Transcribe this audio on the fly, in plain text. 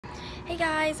Hey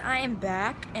guys, I am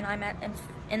back and I'm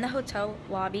in the hotel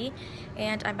lobby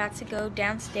and I'm about to go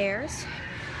downstairs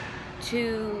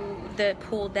to the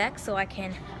pool deck so I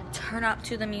can turn up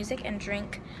to the music and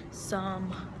drink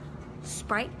some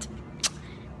Sprite.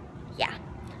 Yeah,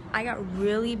 I got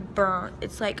really burnt.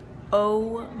 It's like,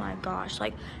 oh my gosh,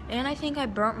 and I think I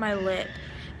burnt my lip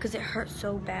because it hurt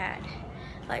so bad.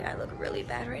 Like, I look really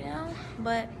bad right now,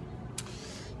 but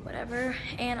whatever.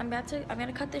 And I'm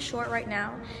gonna cut this short right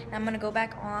now, and I'm gonna go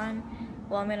back on.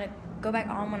 Well, I'm gonna go back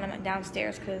on when I'm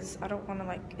downstairs because I don't want to,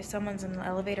 like, if someone's in the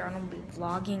elevator, I don't want to be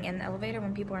vlogging in the elevator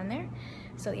when people are in there.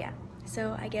 So yeah,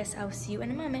 so I guess I'll see you in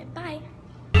a moment. Bye.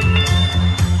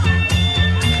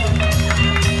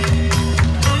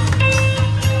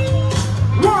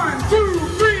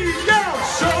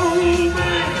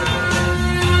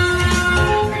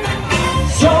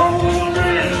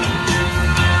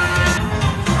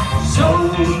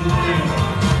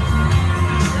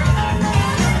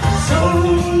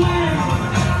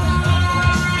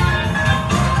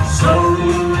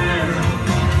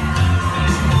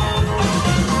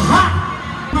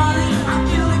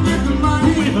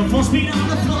 Full speed on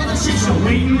the floor, the chicks are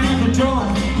waiting at the door.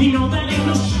 You know that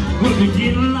English will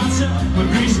begin lots of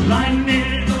with grease lightning.